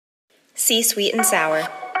C-Sweet and Sour,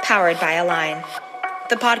 powered by Align,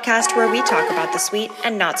 the podcast where we talk about the sweet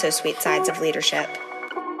and not so sweet sides of leadership.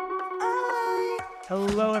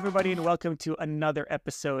 Hello, everybody, and welcome to another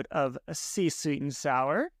episode of C-Sweet and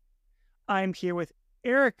Sour. I'm here with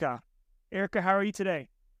Erica. Erica, how are you today?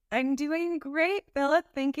 I'm doing great, Philip.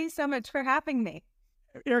 Thank you so much for having me.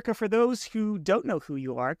 Erica, for those who don't know who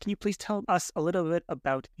you are, can you please tell us a little bit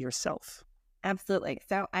about yourself? Absolutely.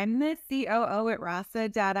 So I'm the COO at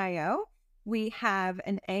Rasa.io. We have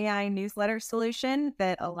an AI newsletter solution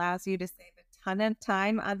that allows you to save a ton of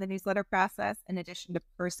time on the newsletter process in addition to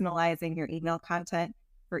personalizing your email content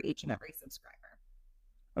for each and every subscriber.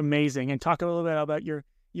 Amazing. And talk a little bit about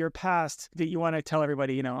your past that you want to tell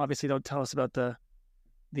everybody. You know, obviously don't tell us about the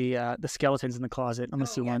skeletons in the closet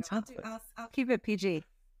unless you want. I'll keep it PG.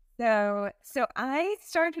 So I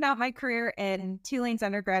started out my career in Tulane's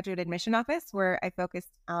undergraduate admission office, where I focused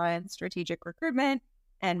on strategic recruitment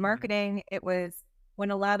and marketing. It was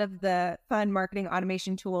when a lot of the fun marketing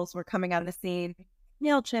automation tools were coming on the scene,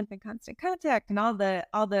 MailChimp and Constant Contact and all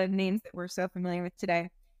the names that we're so familiar with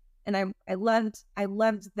today. And I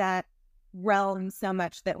loved that realm so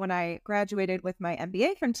much that when I graduated with my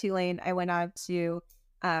MBA from Tulane, I went on to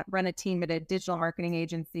run a team at a digital marketing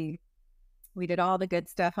agency. We did all the good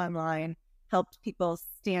stuff online, helped people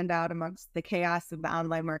stand out amongst the chaos of the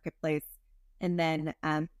online marketplace, and then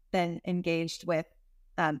engaged with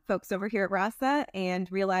folks over here at Rasa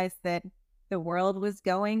and realized that the world was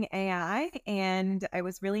going AI, and I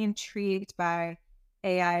was really intrigued by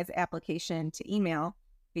AI's application to email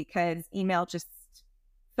because email just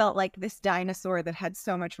felt like this dinosaur that had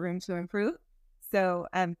so much room to improve. So,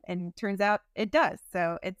 and turns out it does.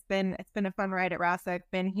 So it's been a fun ride at Rasa.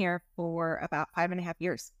 I've been here for about 5.5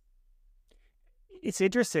 years. It's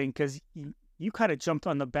interesting because you kind of jumped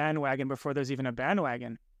on the bandwagon before there's even a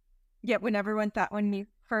bandwagon. Yeah, when you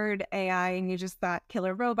heard AI and you just thought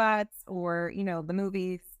killer robots or, the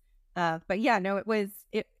movies. But yeah, no,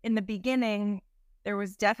 in the beginning, there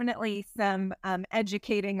was definitely some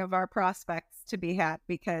educating of our prospects to be had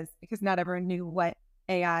because not everyone knew what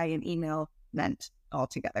AI and email meant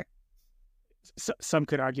altogether. So, some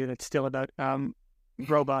could argue that it's still about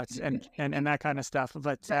robots and that kind of stuff,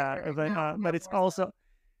 but it's also,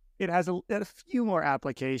 it has a few more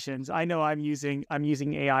applications. I know I'm using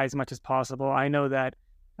AI as much as possible. I know that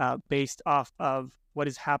based off of what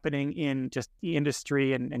is happening in just the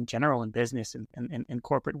industry and general in business and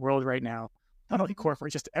corporate world right now, not only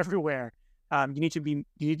corporate, just everywhere, you need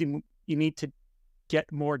to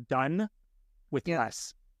get more done with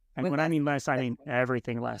less. And when I mean less, I mean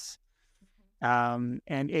everything less. And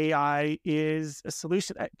AI is a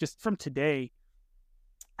solution. Just from today,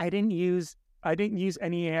 I didn't use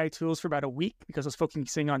any AI tools for about a week because I was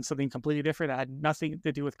focusing on something completely different that had nothing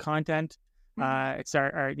to do with content. It's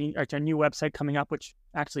our new website coming up, which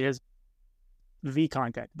actually is the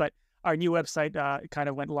content. But our new website kind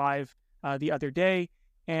of went live the other day,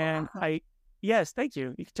 and yes, thank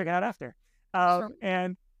you. You can check it out after. Sure.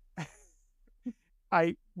 And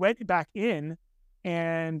I went back in,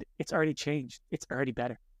 and it's already changed. It's already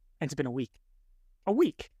better, and it's been a week.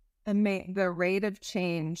 And the rate of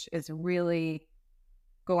change is really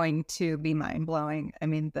going to be mind blowing. I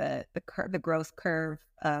mean, the growth curve,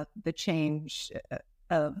 the change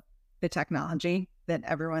of the technology that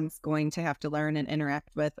everyone's going to have to learn and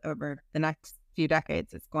interact with over the next few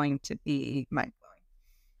decades is going to be mind blowing.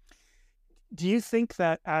 Do you think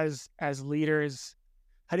that as leaders,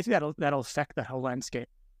 how do you think that'll affect that whole landscape?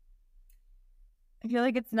 I feel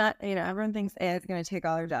like it's not, everyone thinks AI is going to take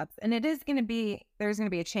all our jobs. And there's going to be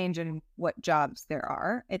a change in what jobs there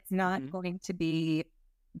are. It's not going to be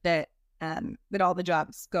that all the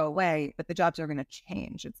jobs go away, but the jobs are going to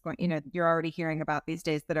change. It's going, you're already hearing about these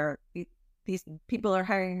days that these people are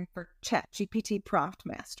hiring for ChatGPT prompt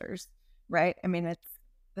masters, right? I mean, it's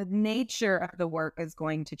the nature of the work is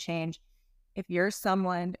going to change. If you're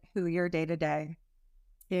someone who your day-to-day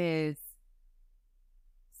is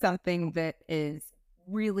something that is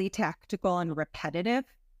really tactical and repetitive,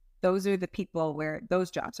 those are the people where those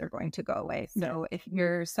jobs are going to go away. So if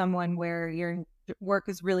you're someone where your work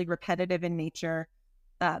is really repetitive in nature,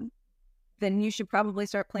 then you should probably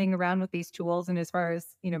start playing around with these tools. And as far as,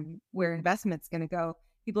 where investment's going to go,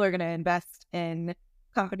 people are going to invest in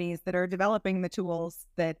companies that are developing the tools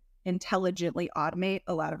that intelligently automate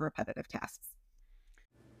a lot of repetitive tasks.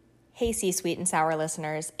 Hey, C-Sweet and Sour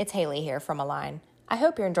listeners, it's Haley here from Align. I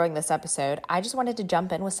hope you're enjoying this episode. I just wanted to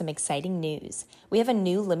jump in with some exciting news. We have a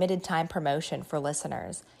new limited time promotion for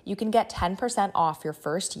listeners. You can get 10% off your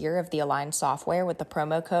first year of the Align software with the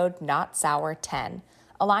promo code NOTSOUR10.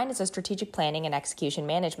 Align is a strategic planning and execution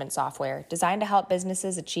management software designed to help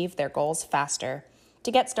businesses achieve their goals faster.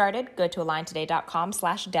 To get started, go to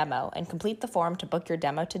aligntoday.com/demo and complete the form to book your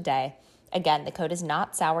demo today. Again, the code is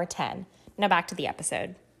not sour10. Now back to the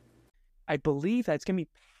episode. I believe that it's going to be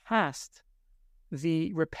past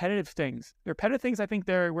the repetitive things. The repetitive things, I think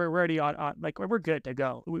we're already on like we're good to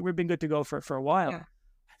go. We've been good to go for a while. Yeah.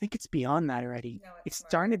 I think it's beyond that already. It's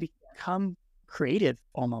starting to become creative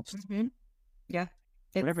almost. Mm-hmm. Yeah.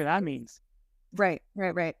 Whatever that means. Right.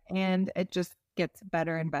 And it just gets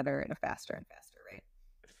better and better at a faster and faster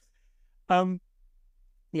rate.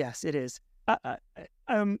 Yes, it is.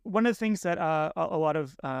 One of the things that a lot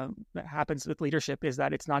of that happens with leadership is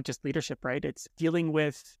that it's not just leadership, right? It's dealing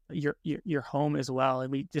with your home as well.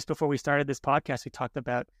 And we just before we started this podcast, we talked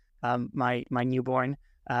about my newborn.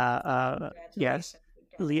 Yes,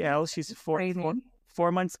 Liel. She's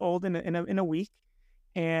four months old in a week,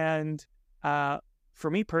 and for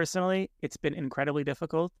me personally, it's been incredibly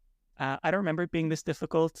difficult. I don't remember it being this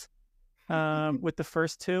difficult with the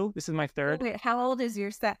first two. This is my third. Wait, how old is your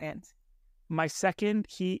second? My second,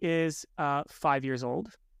 he is 5 years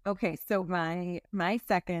old. Okay, so my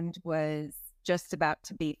second was just about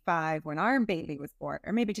to be 5 when our baby was born,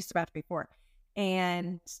 or maybe just about to be 4.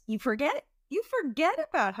 And you forget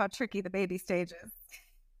about how tricky the baby stage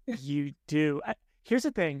is. You do. Here's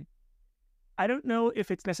the thing. I don't know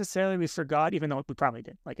if it's necessarily we forgot, even though we probably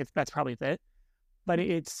did. Like that's probably it. But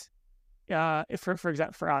it's for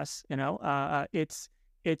example, for us, it's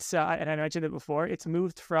and I mentioned it before. It's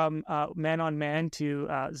moved from man on man to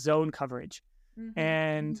zone coverage,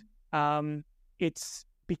 and it's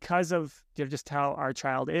because of just how our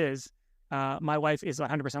child is. My wife is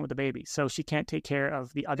 100% with the baby, so she can't take care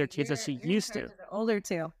of the other kids as she used to. The older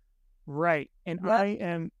two, right? And yep. I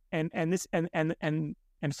am, and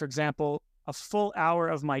for example, a full hour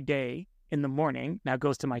of my day in the morning now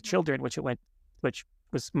goes to my children, which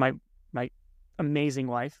was my amazing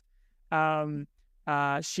wife.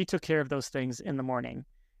 She took care of those things in the morning,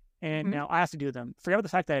 and now I have to do them. Forget about the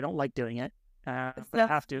fact that I don't like doing it, but I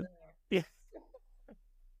have to. Yeah,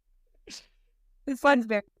 this one's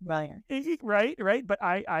very familiar. Right. But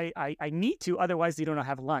I need to, otherwise you don't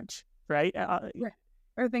have lunch, right?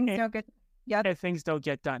 Or things don't get. Yeah, things don't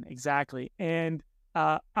get done exactly, and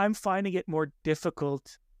I'm finding it more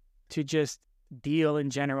difficult to just deal in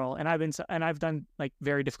general. And I've done like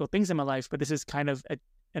very difficult things in my life, but this is kind of at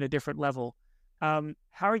a different level. How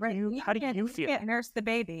are you? How do you feel? You can't nurse the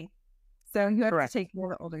baby, so you have Correct. to take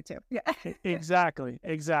more older too. Yeah, exactly.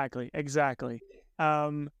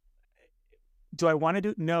 Do I want to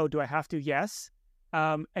do? No. Do I have to? Yes.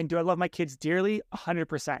 And do I love my kids dearly?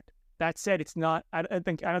 100%. That said, it's not. I don't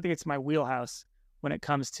think it's my wheelhouse when it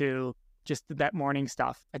comes to just that morning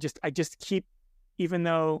stuff. I just keep, even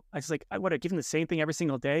though I just like I give them the same thing every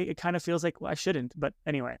single day. It kind of feels like I shouldn't. But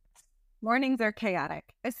anyway, mornings are chaotic,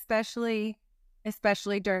 especially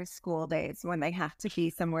during school days when they have to be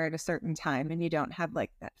somewhere at a certain time and you don't have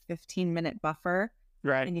like that 15-minute buffer.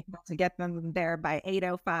 Right. And you have to get them there by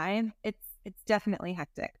 8:05. It's definitely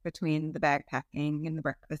hectic between the bag packing and the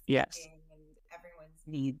breakfast making and everyone's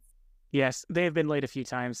needs. Yes, they've been late a few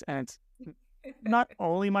times, and it's not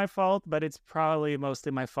only my fault, but it's probably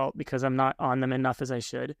mostly my fault because I'm not on them enough as I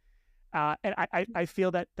should. And I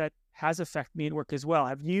feel that has affected me at work as well.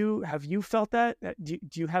 Have you felt that? Do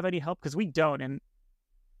you have any help? Because we don't, and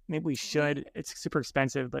maybe we should. It's super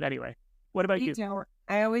expensive, but anyway. What about you?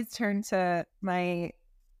 I always turn to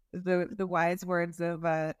the wise words of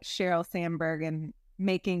Sheryl Sandberg and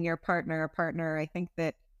making your partner a partner. I think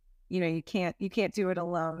that you can't do it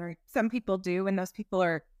alone, or some people do, and those people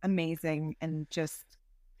are amazing and just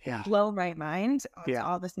blow my mind. To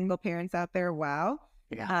all the single parents out there. Wow.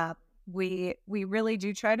 Yeah. We really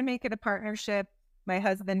do try to make it a partnership. My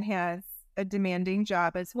husband has a demanding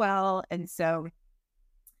job as well, and so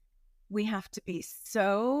we have to be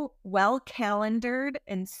so well calendared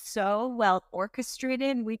and so well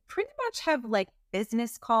orchestrated. We pretty much have like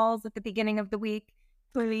business calls at the beginning of the week.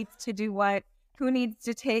 Who needs to do what? Who needs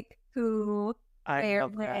to take who? Where,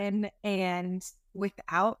 when? And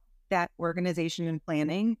without that organization and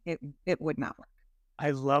planning, it would not work.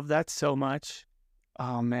 I love that so much.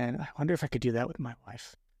 Oh man, I wonder if I could do that with my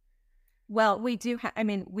wife. Well, we do.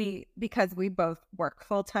 Because we both work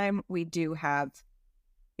full time, we do have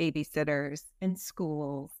babysitters and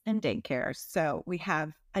schools and daycares. So we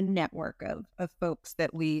have a network of folks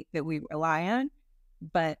that we rely on,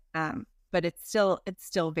 but it's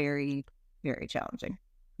still very, very challenging.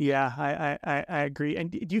 Yeah, I agree. And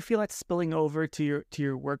do you feel that spilling over to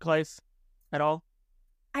your work life at all?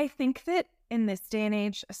 I think that in this day and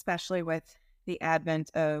age, especially with the advent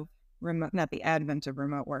of remote, not the advent of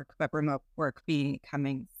remote work, but remote work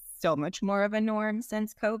becoming so much more of a norm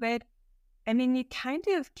since COVID. I mean, you kind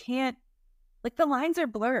of can't, like, the lines are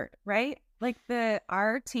blurred, right? Like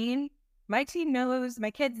our team, my team knows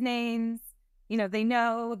my kids' names. You know, they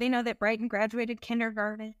know that Brighton graduated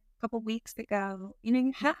kindergarten a couple weeks ago. You know,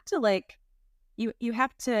 you have to you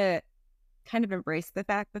have to kind of embrace the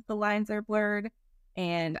fact that the lines are blurred.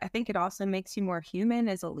 And I think it also makes you more human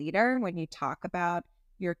as a leader when you talk about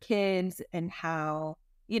your kids and how,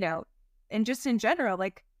 you know, and just in general,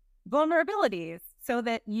 like vulnerabilities, so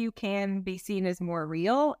that you can be seen as more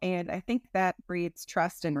real. And I think that breeds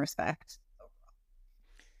trust and respect.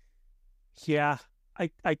 Yeah.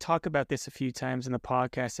 I talk about this a few times in the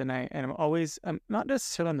podcast, and I'm not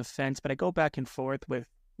necessarily on the fence, but I go back and forth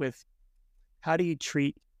with how do you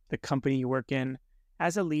treat the company you work in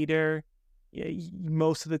as a leader.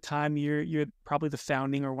 Most of the time you're probably the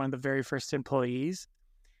founding or one of the very first employees,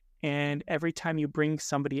 and every time you bring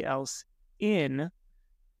somebody else in,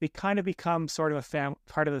 they kind of become sort of a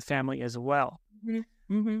part of the family as well.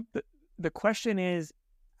 Mm-hmm. Mm-hmm. The question is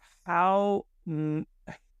how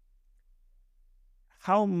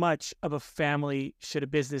much of a family should a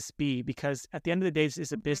business be? Because at the end of the day, this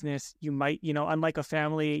is a business. You might, unlike a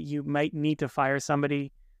family, you might need to fire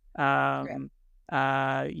somebody. Things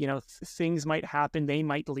might happen. They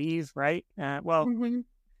might leave, right? Mm-hmm.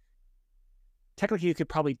 Technically, you could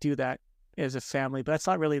probably do that as a family, but that's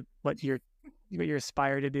not really what you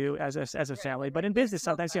aspire to do as a family. But in business,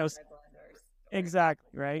 sometimes, exactly,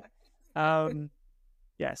 right?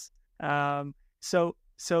 Yes. So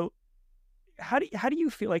how do you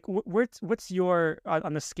feel like what's your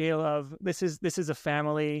on the scale of this is a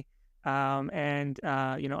family,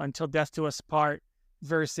 until death do us part,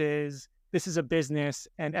 versus this is a business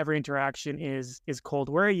and every interaction is cold?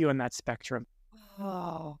 Where are you in that spectrum?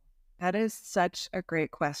 Oh, that is such a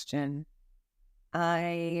great question.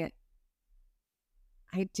 I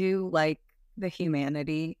do like the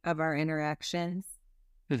humanity of our interactions.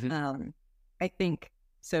 Mm-hmm. I think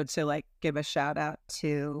so, to give a shout out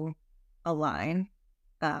to Align.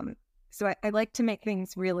 So I like to make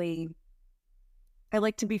things I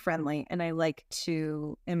like to be friendly, and I like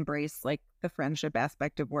to embrace the friendship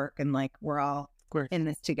aspect of work, and we're all in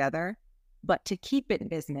this together. But to keep it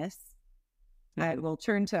business, I will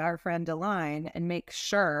turn to our friend Align and make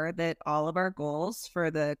sure that all of our goals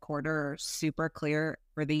for the quarter are super clear,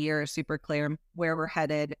 for the year are super clear, where we're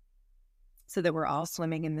headed, so that we're all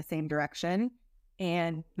swimming in the same direction.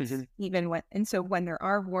 And so when there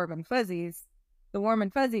are warm and fuzzies, the warm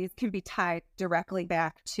and fuzzies can be tied directly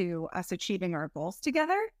back to us achieving our goals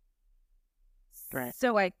together. Right.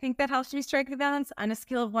 So I think that helps me strike the balance on a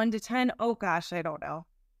scale of 1 to 10. Oh gosh, I don't know.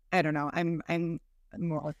 I'm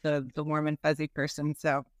more of the warm and fuzzy person.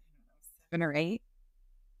 So 7 or 8,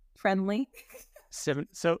 friendly. 7.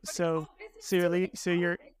 So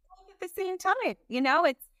you're at the same time,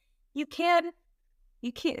 you can't,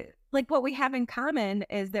 what we have in common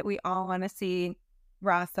is that we all want to see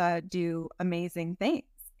Rasa do amazing things,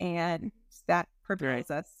 and that propels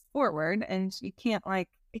us forward. And you can't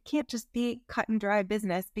it can't just be cut and dry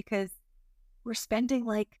business, because we're spending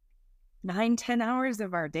 9-10 hours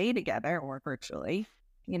of our day together, or virtually,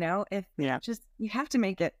 you have to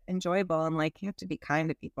make it enjoyable, and you have to be kind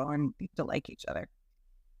to people, and you have to like each other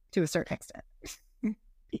to a certain extent.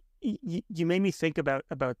 You made me think about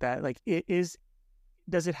that.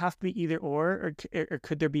 Does it have to be either or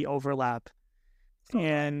could there be overlap?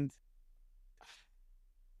 And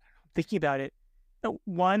thinking about it,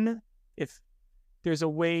 one, if there's a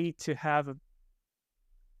way to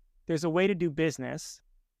do business,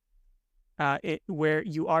 where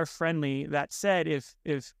you are friendly. That said, if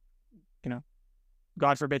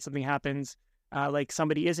God forbid something happens,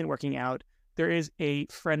 somebody isn't working out, there is a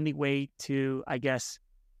friendly way to, I guess,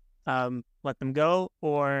 let them go,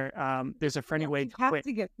 or there's a friendly way to quit. You have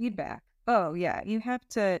to get feedback. Oh yeah, you have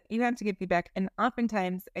to get feedback. And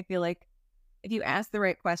oftentimes I feel like if you ask the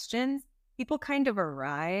right questions, people kind of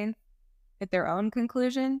arrive at their own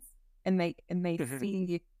conclusions, and they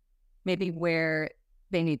see maybe where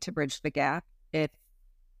they need to bridge the gap if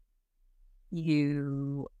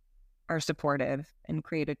you are supportive and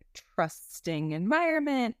create a trusting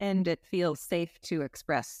environment and it feels safe to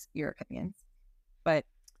express your opinions. But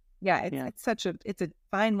yeah, it's a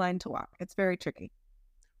fine line to walk. It's very tricky.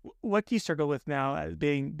 What do you struggle with now,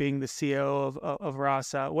 being the CEO of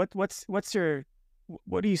Rasa? What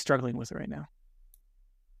are you struggling with right now?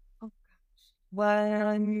 Oh gosh.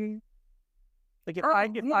 Well, if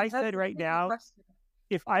I said right now,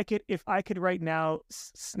 if I could right now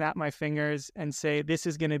snap my fingers and say, you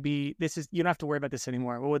don't have to worry about this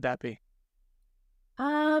anymore, what would that be?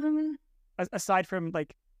 Um, Aside from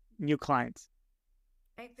like new clients,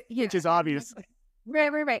 yeah, which is obvious.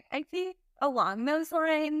 right. I think along those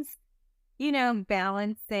lines,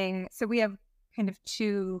 balancing. So we have kind of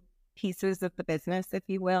two pieces of the business, if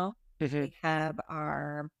you will. Mm-hmm. We have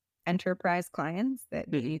our enterprise clients that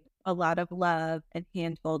Mm-hmm. need a lot of love and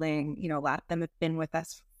hand holding. A lot of them have been with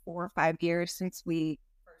us for 4 or 5 years since we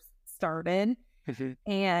first started, Mm-hmm.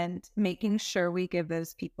 and making sure we give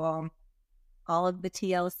those people all of the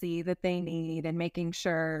TLC that they need and making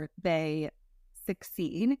sure they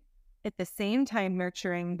succeed. At the same time,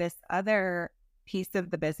 nurturing this other piece of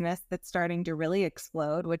the business that's starting to really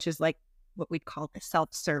explode, which is like what we'd call the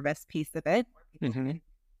self-service piece of it, where people Mm-hmm. can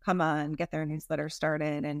come on, get their newsletter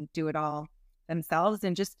started and do it all themselves,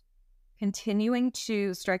 and just continuing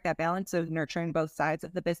to strike that balance of nurturing both sides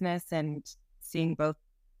of the business and seeing both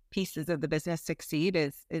pieces of the business succeed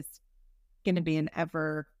is going to be an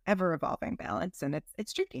ever evolving balance, and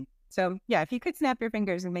it's tricky. So yeah, if you could snap your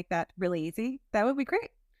fingers and make that really easy, that would be great.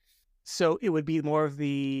 So it would be more of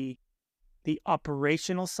the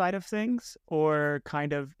operational side of things, or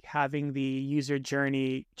kind of having the user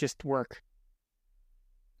journey just work.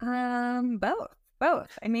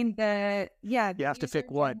 Both. I mean, You have to pick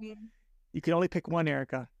one. You can only pick one,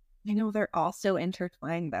 Erica. I know they're also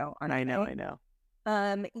intertwined though, aren't I know. they? I know.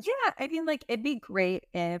 Yeah, I mean, like, it'd be great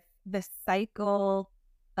if the cycle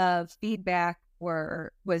of feedback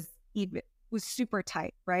was super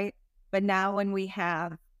tight, right? But now when we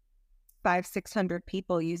have 500-600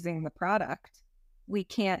 people using the product, we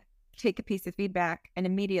can't take a piece of feedback and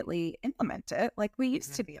immediately implement it like we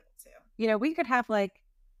used to be able to. We could have the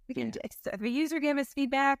user gave us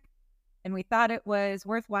feedback and we thought it was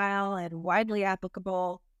worthwhile and widely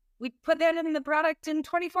applicable. We put that in the product in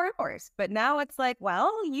 24 hours. But now it's like,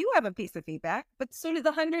 well, you have a piece of feedback, but so do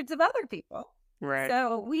the hundreds of other people. Right.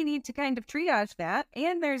 So we need to kind of triage that.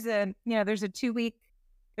 And there's a 2-week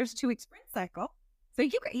sprint cycle. So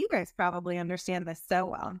you guys probably understand this so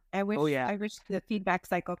well. I wish the feedback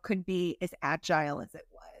cycle could be as agile as it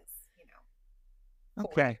was.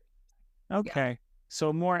 Okay. Yeah.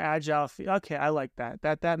 So more agile. Okay, I like that.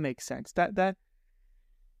 That makes sense. That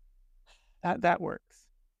works.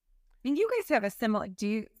 I mean, you guys have a similar.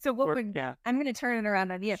 I'm going to turn it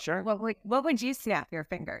around on you. Sure. What would you snap your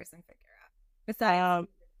fingers and figure out besides?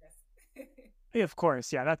 Yeah, of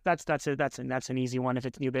course. Yeah, that's an easy one if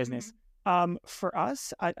it's new business. Mm-hmm. For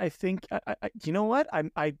us, I think you know what?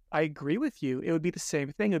 I agree with you. It would be the same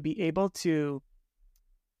thing. It would be able to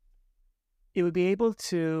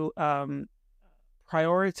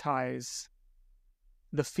prioritize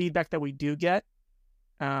the feedback that we do get,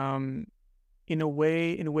 in a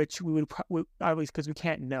way in which we would obviously, because we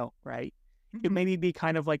can't know, right? Mm-hmm. It maybe be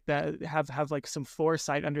kind of like have like some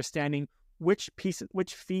foresight, understanding which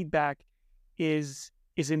feedback is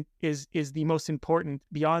the most important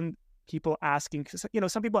beyond people asking. Because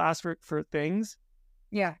some people ask for things,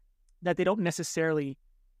 that they don't necessarily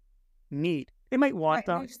need. They might want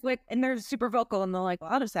them, and they're super vocal, and they're like, "Well,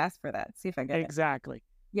 I'll just ask for that, see if I get it." Exactly.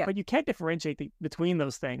 Yeah. But you can't differentiate between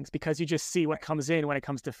those things because you just see what comes in when it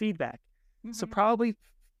comes to feedback. Mm-hmm. So probably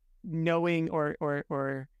knowing or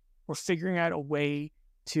figuring out a way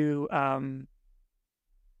to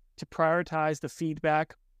prioritize the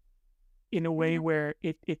feedback in a way where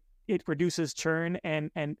it reduces churn and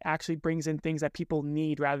actually brings in things that people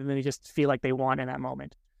need rather than they just feel like they want in that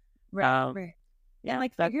moment. Right. Yeah,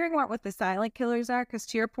 like figuring out what the silent killers are, because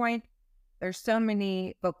to your point, there's so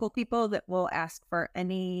many vocal people that will ask for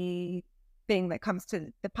anything that pops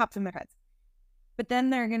in their heads. But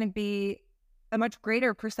then there are going to be a much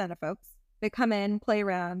greater percent of folks that come in, play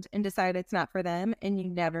around, and decide it's not for them, and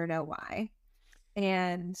you never know why.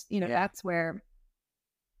 And, that's where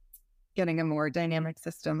getting a more dynamic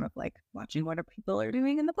system of like watching what people are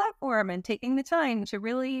doing in the platform and taking the time to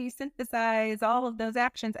really synthesize all of those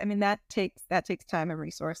actions. I mean, that takes time and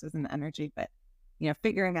resources and energy, but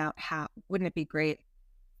figuring out wouldn't it be great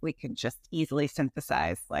if we could just easily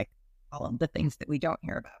synthesize like all of the things that we don't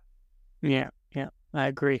hear about. Yeah, I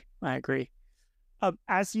agree.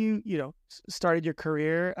 As you started your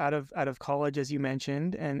career out of college, as you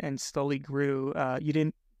mentioned, and slowly grew, you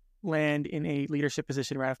didn't land in a leadership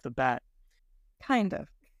position right off the bat. Kind of.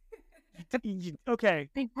 Okay.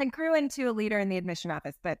 I grew into a leader in the admission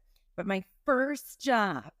office, but my first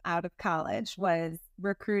job out of college was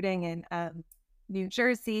recruiting in New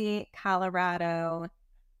Jersey, Colorado,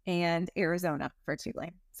 and Arizona for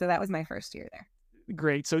Tulane. So that was my first year there.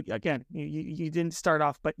 Great. So again, you didn't start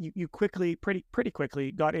off, but you quickly, pretty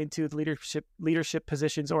quickly got into the leadership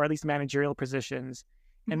positions, or at least managerial positions.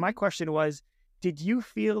 Mm-hmm. And my question was, Did you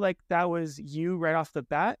feel like that was you right off the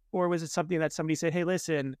bat, or was it something that somebody said, hey,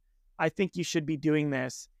 listen, I think you should be doing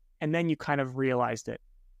this, and then you kind of realized it?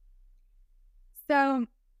 So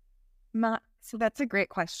that's a great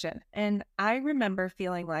question. And I remember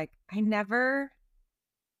feeling like I never,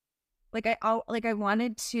 I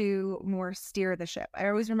wanted to more steer the ship. I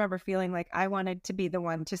always remember feeling like I wanted to be the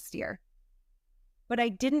one to steer, but I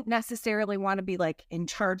didn't necessarily want to be like in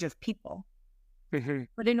charge of people.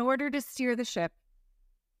 But in order to steer the ship,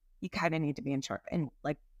 you kind of need to be in charge and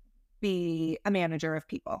like be a manager of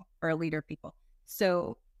people or a leader of people.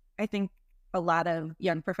 So I think a lot of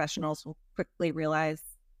young professionals will quickly realize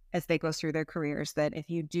as they go through their careers that if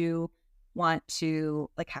you do want to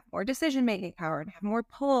like have more decision-making power and have more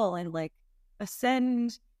pull and like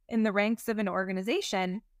ascend in the ranks of an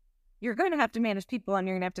organization, you're going to have to manage people and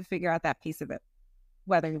you're going to have to figure out that piece of it,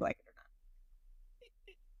 whether you like it or not.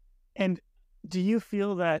 And do you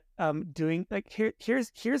feel that doing like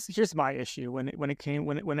here's my issue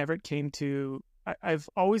whenever it came to I've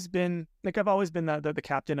always been the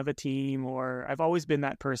captain of a team, or I've always been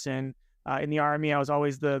that person in the Army. I was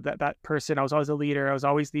always that person. I was always a leader. I was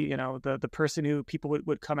always the person who people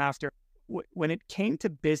would come after. When it came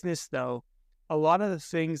to business, though, a lot of the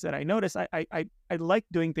things that I noticed, I like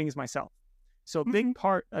doing things myself. So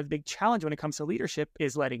a big challenge when it comes to leadership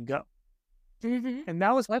is letting go. And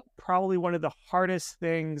that was probably one of the hardest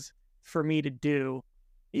things for me to do.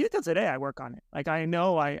 Even till today, I work on it. Like I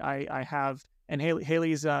know I have, and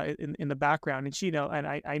Haley's in the background, and she and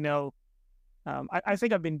I know. I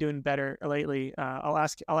think I've been doing better lately. I'll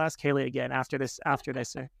ask Haley again after this.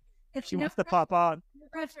 She wants to pop on.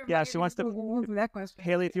 Yeah, she wants to. That question.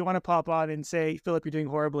 Haley, if you want to pop on and say, Philip, you're doing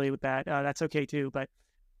horribly with that, that's okay too. But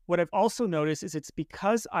what I've also noticed is it's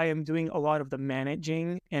because I am doing a lot of the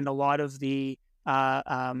managing and a lot of the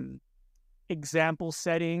example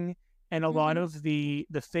setting and a lot of the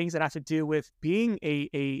things that have to do with being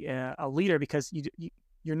a leader, because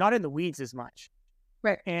you're not in the weeds as much,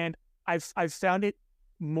 right? And I've found it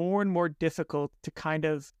more and more difficult to kind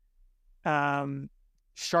of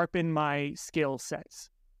sharpen my skill sets.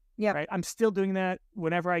 Yeah, right. I'm still doing that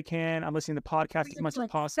whenever I can. I'm listening to podcasts as much as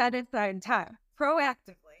possible. Set aside time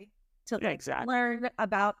proactively to learn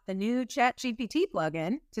about the new ChatGPT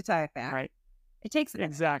plugin to tie it back. Right. It takes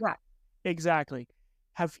Exactly.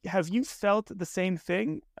 Have you felt the same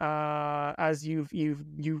thing as you've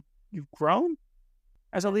grown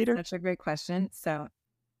as a leader? That's a great question. So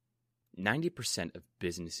 90% of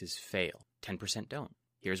businesses fail, 10% don't.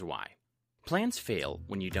 Here's why. Plans fail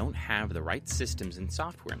when you don't have the right systems and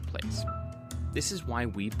software in place. This is why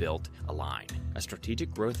we built Align, a strategic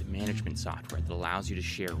growth management software that allows you to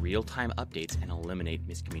share real-time updates and eliminate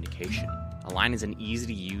miscommunication. Align is an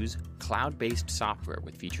easy-to-use, cloud-based software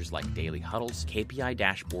with features like daily huddles, KPI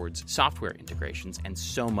dashboards, software integrations, and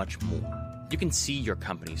so much more. You can see your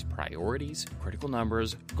company's priorities, critical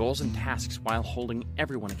numbers, goals, and tasks while holding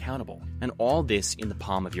everyone accountable. And all this in the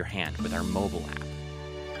palm of your hand with our mobile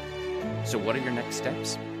app. So what are your next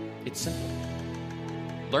steps? It's simple.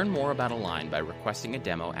 Learn more about Align by requesting a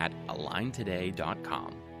demo at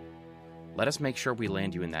aligntoday.com. Let us make sure we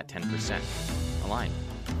land you in that 10%. Align.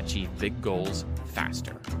 Achieve big goals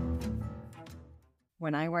faster.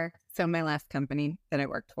 When I worked, my last company that I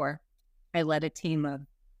worked for, I led a team of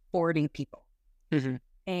 40 people.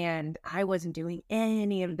 And I wasn't doing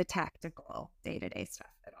any of the tactical day-to-day stuff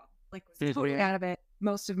at all. Like, was totally out of it.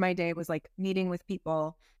 Most of my day was like meeting with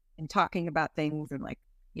people and talking about things and like,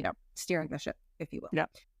 steering the ship, if you will. Yeah.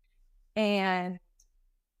 And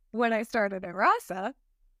when I started at Rasa,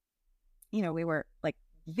 we were like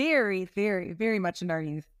very, very, very much in our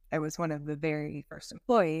youth. I was one of the very first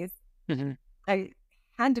employees. I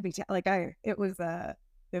had to be it was a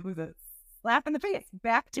slap in the face,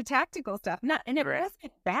 back to tactical stuff. It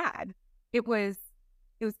wasn't bad. It was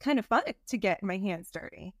kind of fun to get my hands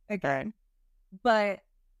dirty again. But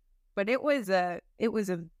it was a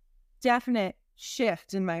definite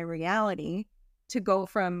shift in my reality to go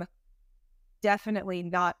from definitely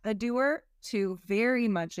not a doer to very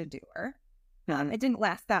much a doer. It didn't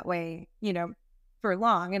last that way, for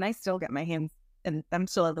long, and I still get my hands, and I'm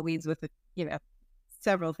still in the weeds with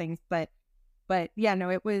several things, but yeah, no,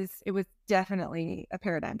 it was definitely a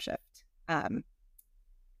paradigm shift. And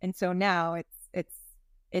so now it's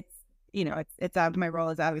out. My role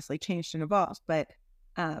has obviously changed and evolved, but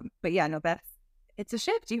yeah, no, it's a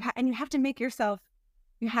shift. You have to make yourself,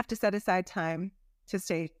 you have to set aside time to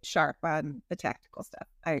stay sharp on the tactical stuff.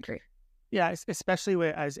 I agree. Yeah,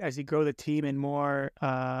 especially as you grow the team and more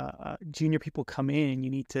junior people come in, you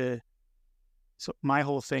need to So my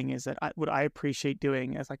whole thing is that what I appreciate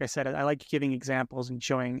doing is, like I said, I like giving examples and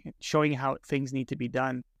showing how things need to be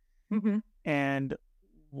done. Mm-hmm. And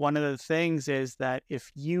one of the things is that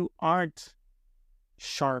if you aren't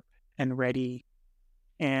sharp and ready,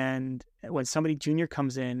 and when somebody junior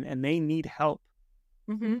comes in and they need help,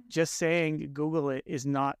 Mm-hmm. just saying Google it is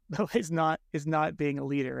not being a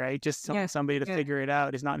leader, right? Just somebody to figure it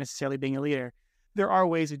out is not necessarily being a leader. There are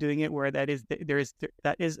ways of doing it where that is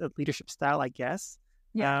a leadership style, I guess.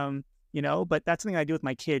 Yeah. But that's something I do with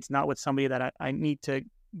my kids, not with somebody that I need to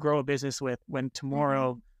grow a business with when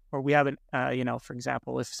tomorrow, or we haven't, for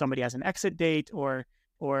example, if somebody has an exit date or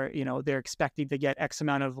they're expecting to get X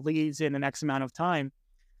amount of leads in an X amount of time.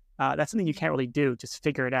 That's something you can't really do. Just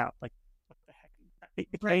figure it out. Like, what the heck?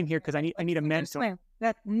 I came here because I need a mentor.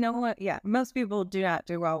 Most people do not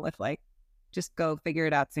do well with just go figure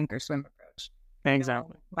it out, sink or swim approach.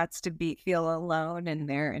 Exactly. Wants to feel alone in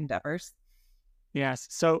their endeavors. Yes.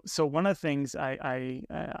 So one of the things I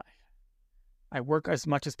work as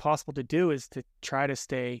much as possible to do is to try to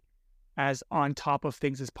stay as on top of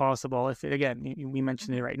things as possible. If we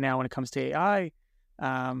mentioned it right now when it comes to AI,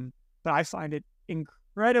 but I find it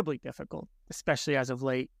incredibly difficult, especially as of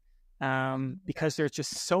late, because there's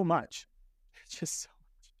just so much. It's just so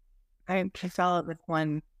much. I follow with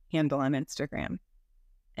one handle on Instagram,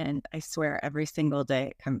 and I swear every single day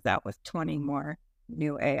it comes out with 20 more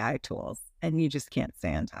new AI tools, and you just can't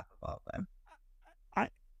stay on top of all of them.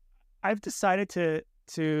 I've decided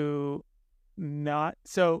to not.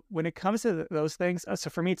 So when it comes to those things, so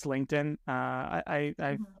for me it's LinkedIn.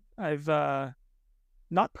 I've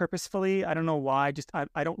not purposefully. I don't know why. Just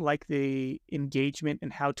I don't like the engagement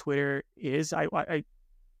and how Twitter is. I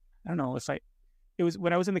don't know if it was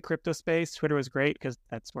when I was in the crypto space. Twitter was great because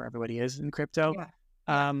that's where everybody is in crypto.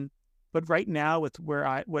 Yeah. But right now with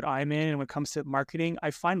what I'm in and when it comes to marketing, I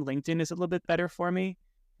find LinkedIn is a little bit better for me.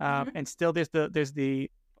 And still there's the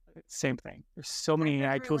same thing. There's so many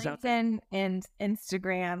AI tools out there. LinkedIn and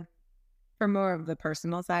Instagram for more of the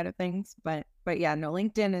personal side of things, but yeah, no,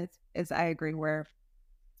 LinkedIn is I agree where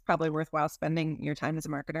it's probably worthwhile spending your time as a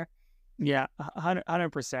marketer. Yeah,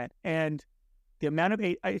 100%. And the amount of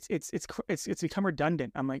AI, it's become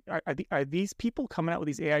redundant. I'm like, are these people coming out with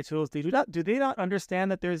these AI tools? Do they not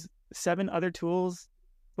understand that there's 7 other tools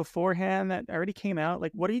beforehand that already came out?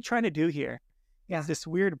 Like, what are you trying to do here? Yeah. It's this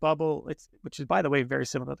weird bubble. Which is, by the way, very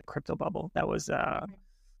similar to the crypto bubble that was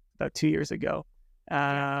about 2 years ago.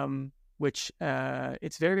 Which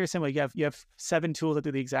it's very, very similar. You have 7 tools that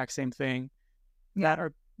do the exact same thing, that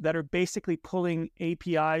are basically pulling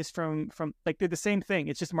APIs from like they're the same thing.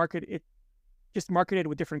 It's just marketed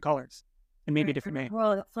with different colors and maybe a different name.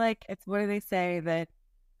 Well, it's what do they say, that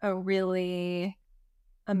a really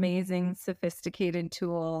amazing, sophisticated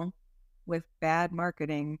tool with bad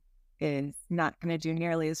marketing is not going to do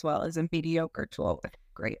nearly as well as a mediocre tool with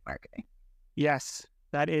great marketing. Yes,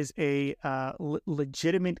 that is a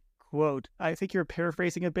legitimate quote. I think you're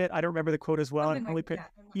paraphrasing a bit. I don't remember the quote as well.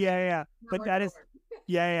 Yeah. But that is,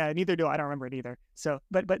 yeah. Neither do I. I don't remember it either. So,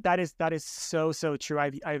 but that is so true.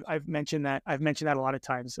 I've mentioned that. I've mentioned that a lot of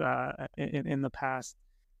times in the past.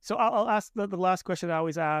 So I'll ask the last question I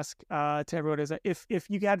always ask to everyone is that if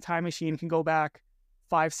you had a time machine, can go back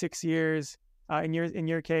 5-6 years in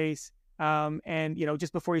your case, and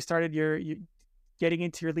just before you started your getting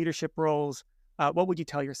into your leadership roles, what would you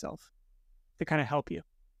tell yourself to kind of help you?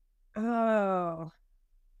 Oh,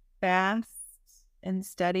 fast and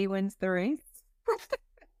steady wins the race.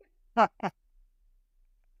 I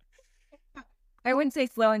wouldn't say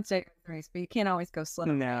slow and steady wins the race, but you can't always go slow.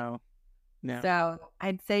 No. So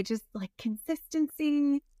I'd say just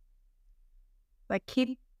consistency,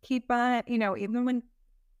 keep on, even when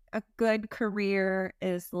a good career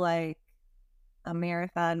is like a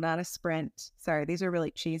marathon, not a sprint. Sorry, these are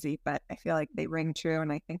really cheesy, but I feel like they ring true,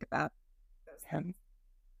 and I think about those things.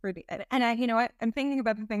 And I, I'm thinking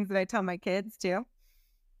about the things that I tell my kids too.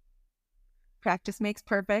 Practice makes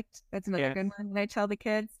perfect. That's another good one. And I tell the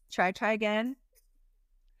kids, try again.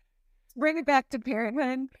 Bring it back to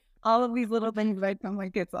parenthood. All of these little things that I tell my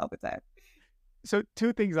kids all the time. So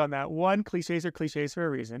 2 things on that. 1, cliches are cliches for a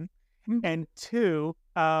reason. Mm-hmm. And 2,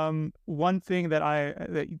 one thing that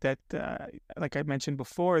like I mentioned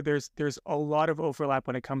before, there's a lot of overlap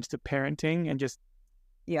when it comes to parenting and just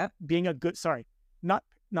being a good, not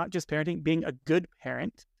just parenting, being a good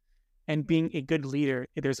parent and being a good leader.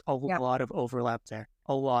 There's a lot of overlap there.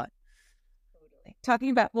 A lot. Totally. Talking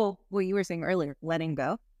about, what you were saying earlier, letting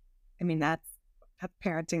go. I mean, that's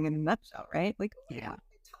parenting in a nutshell, right? Like, I taught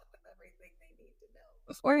them everything they need to know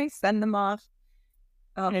before I send them off.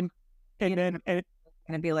 And then it's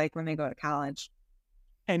going to be like when they go to college.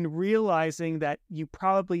 and realizing that you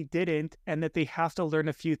probably didn't and that they have to learn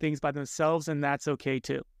a few things by themselves, and that's okay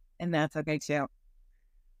too. And that's okay too.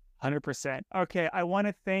 100%. Okay, I want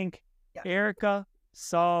to thank Erica,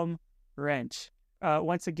 Salm, Rench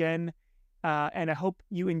once again, and I hope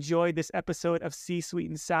you enjoyed this episode of C Sweet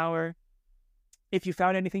and Sour. If you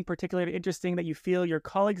found anything particularly interesting that you feel your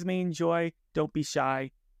colleagues may enjoy, don't be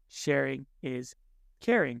shy. Sharing is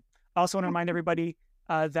caring. I also want to remind everybody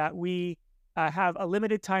that we have a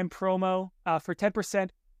limited time promo for 10%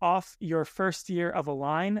 off your first year of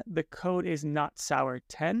Align. The code is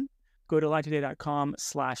NotSour10. Go to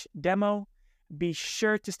aligntoday.com/demo. Be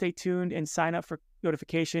sure to stay tuned and sign up for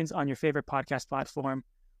notifications on your favorite podcast platform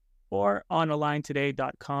or on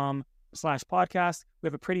aligntoday.com/podcast. We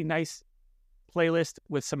have a pretty nice playlist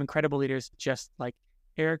with some incredible leaders just like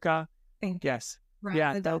Erica. Yes.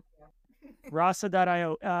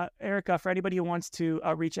 Rasa.io. Erica, for anybody who wants to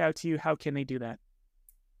reach out to you, how can they do that?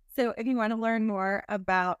 So if you want to learn more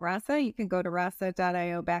about Rasa, you can go to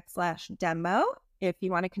rasa.io/demo. If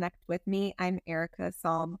you want to connect with me, I'm Erica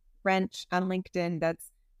Salm Rench on LinkedIn.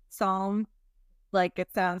 That's Salm like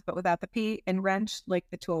it sounds, but without the P, and Rench like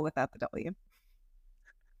the tool without the W.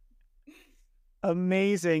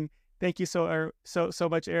 Amazing. Thank you so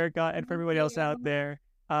much, Erica. And for everybody else out there,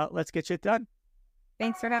 let's get shit done.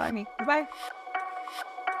 Thanks for having me. Bye.